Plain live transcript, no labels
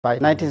By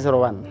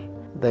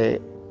 1901, the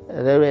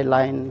railway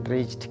line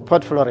reached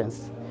Port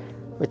Florence,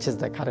 which is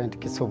the current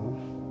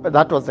Kisumu.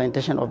 That was the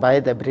intention by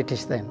the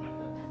British then.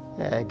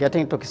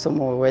 Getting to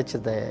Kisumu, which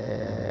is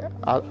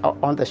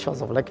on the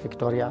shores of Lake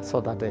Victoria, so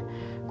that they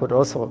could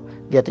also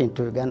get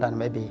into Uganda and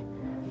maybe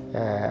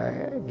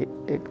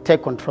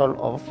take control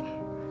of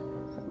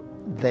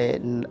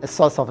the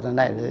source of the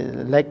Nile.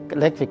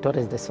 Lake Victoria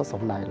is the source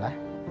of Nile.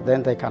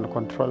 Then they can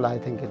control, I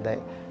think,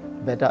 the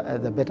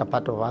better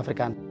part of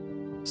Africa.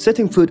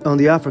 Setting foot on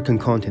the African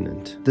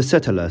continent, the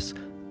settlers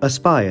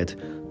aspired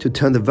to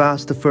turn the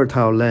vast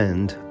fertile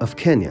land of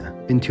Kenya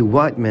into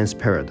white man's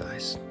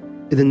paradise.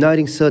 In the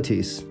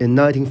 1930s and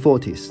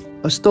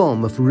 1940s, a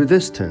storm of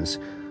resistance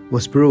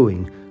was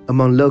brewing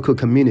among local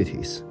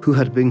communities who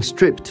had been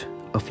stripped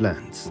of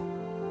lands.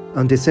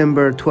 On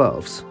December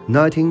 12,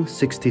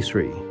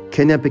 1963,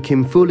 Kenya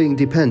became fully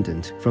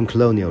independent from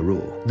colonial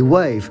rule. The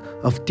wave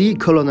of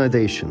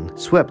decolonization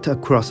swept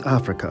across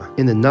Africa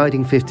in the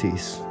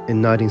 1950s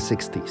and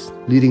 1960s,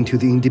 leading to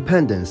the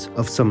independence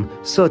of some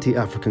 30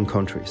 African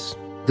countries.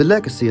 The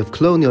legacy of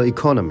colonial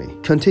economy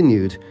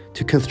continued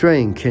to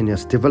constrain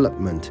Kenya's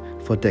development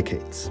for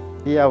decades.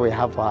 Here we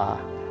have a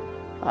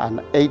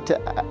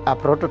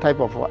prototype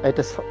of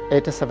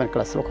 87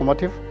 class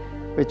locomotive,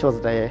 which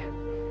was the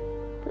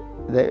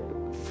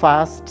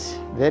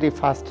very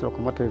first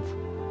locomotive,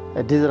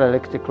 diesel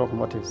electric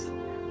locomotives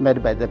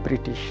made by the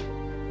British,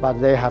 but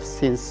they have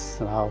since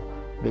now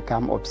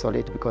become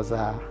obsolete because they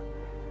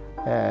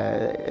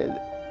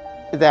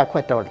are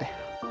quite old.